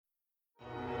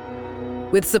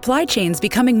With supply chains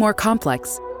becoming more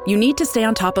complex, you need to stay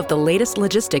on top of the latest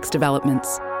logistics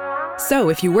developments. So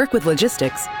if you work with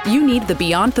logistics, you need the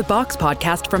Beyond the Box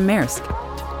podcast from Maersk.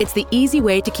 It's the easy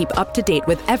way to keep up to date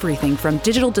with everything from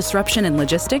digital disruption in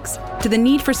logistics to the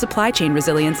need for supply chain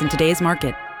resilience in today's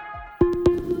market.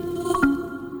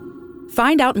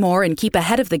 Find out more and keep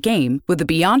ahead of the game with the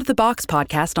Beyond the Box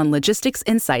podcast on logistics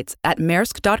insights at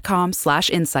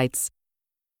maersk.com/insights.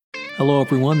 Hello,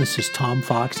 everyone. This is Tom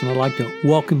Fox, and I'd like to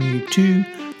welcome you to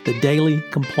the Daily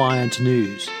Compliance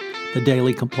News. The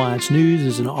Daily Compliance News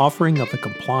is an offering of the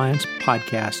Compliance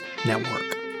Podcast Network.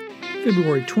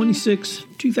 February 26,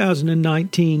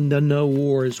 2019, the No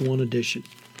War is One edition.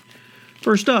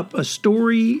 First up, a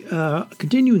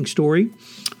continuing story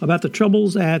about the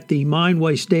troubles at the Mine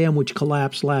Waste Dam, which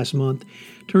collapsed last month.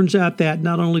 Turns out that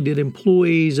not only did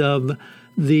employees of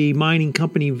the mining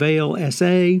company Vale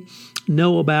SA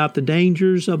know about the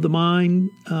dangers of the mine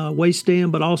waste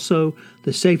dam, but also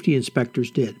the safety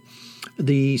inspectors did.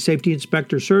 The safety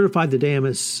inspector certified the dam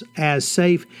as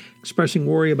safe, expressing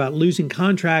worry about losing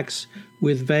contracts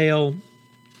with Vale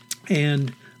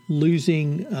and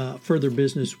losing further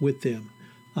business with them.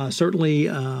 Certainly,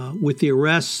 with the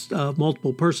arrests of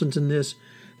multiple persons in this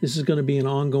is going to be an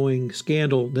ongoing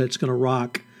scandal that's going to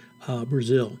rock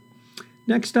Brazil.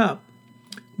 Next up,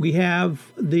 we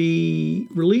have the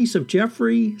release of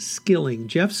Jeffrey Skilling.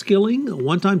 Jeff Skilling, a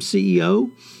one-time CEO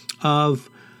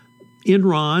of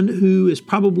Enron, who is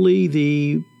probably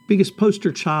the biggest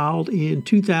poster child in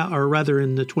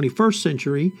the 21st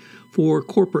century for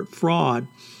corporate fraud,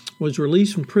 was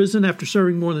released from prison after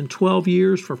serving more than 12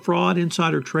 years for fraud,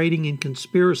 insider trading, and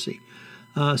conspiracy.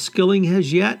 Skilling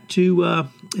has yet to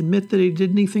admit that he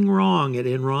did anything wrong at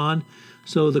Enron,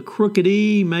 so the Crooked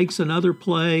E makes another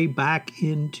play back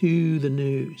into the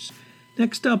news.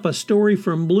 Next up, a story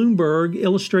from Bloomberg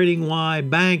illustrating why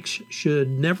banks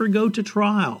should never go to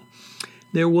trial.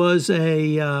 There was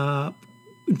a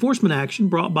enforcement action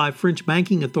brought by French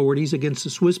banking authorities against the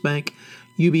Swiss bank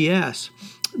UBS.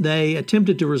 They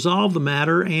attempted to resolve the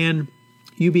matter, and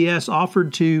UBS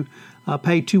offered to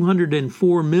pay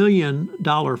 $204 million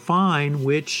fine,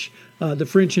 which the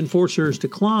French enforcers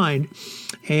declined.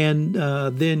 And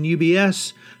then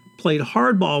UBS played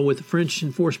hardball with the French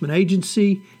enforcement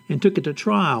agency and took it to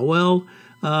trial. Well,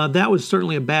 that was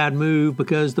certainly a bad move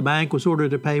because the bank was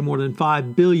ordered to pay more than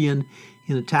 $5 billion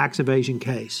in a tax evasion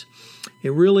case.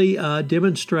 It really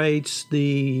demonstrates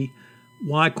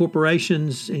why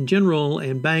corporations in general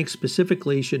and banks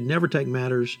specifically should never take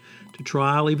matters to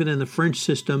trial. Even in the French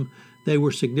system, they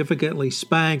were significantly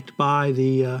spanked by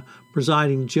the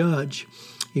presiding judge.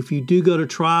 If you do go to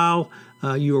trial,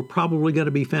 you are probably going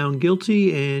to be found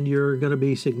guilty and you're going to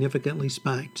be significantly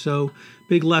spanked. So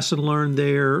big lesson learned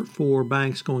there for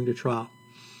banks going to trial.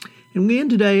 And we end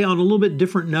today on a little bit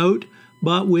different note,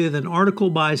 but with an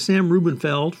article by Sam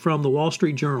Rubenfeld from the Wall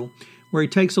Street Journal, where he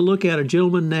takes a look at a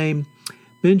gentleman named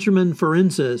Benjamin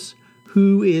Ferencz,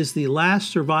 who is the last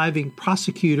surviving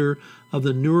prosecutor of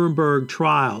the Nuremberg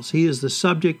trials. He is the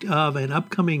subject of an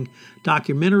upcoming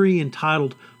documentary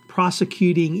entitled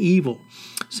Prosecuting Evil.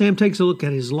 Sam takes a look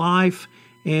at his life,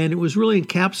 and it was really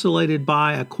encapsulated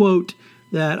by a quote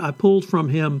that I pulled from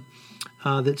him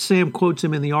that Sam quotes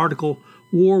him in the article.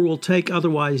 "War will take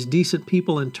otherwise decent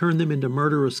people and turn them into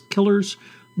murderous killers.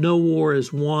 No war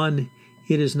is won.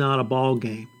 It is not a ball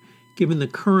game." Given the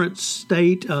current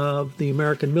state of the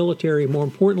American military, more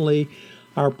importantly,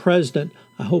 our president,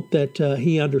 I hope that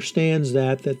he understands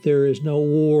that there is no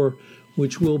war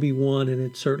which will be won, and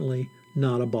it's certainly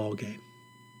not a ball game.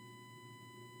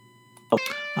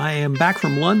 I am back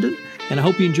from London, and I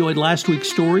hope you enjoyed last week's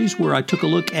stories where I took a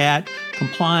look at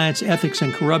compliance, ethics,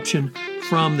 and corruption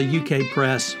from the UK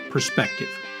press perspective.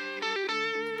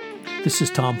 This is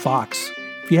Tom Fox.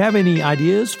 If you have any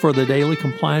ideas for the Daily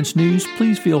Compliance News,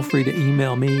 please feel free to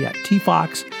email me at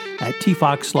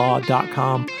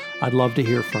tfox@tfoxlaw.com. I'd love to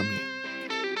hear from you.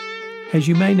 As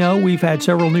you may know, we've had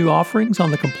several new offerings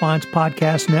on the Compliance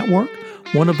Podcast Network.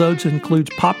 One of those includes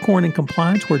Popcorn and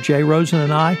Compliance, where Jay Rosen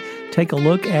and I take a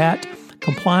look at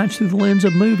compliance through the lens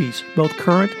of movies, both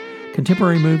current,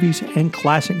 contemporary movies, and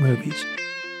classic movies.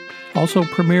 Also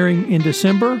premiering in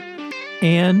December.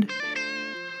 And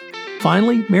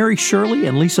finally, Mary Shirley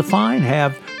and Lisa Fine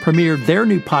have premiered their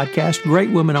new podcast,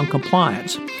 Great Women on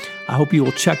Compliance. I hope you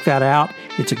will check that out.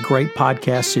 It's a great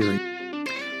podcast series.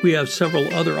 We have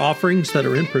several other offerings that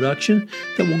are in production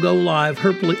that will go live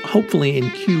hopefully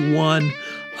in Q1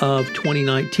 of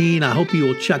 2019. I hope you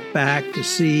will check back to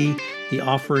see the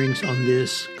offerings on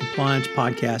this Compliance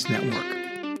Podcast Network.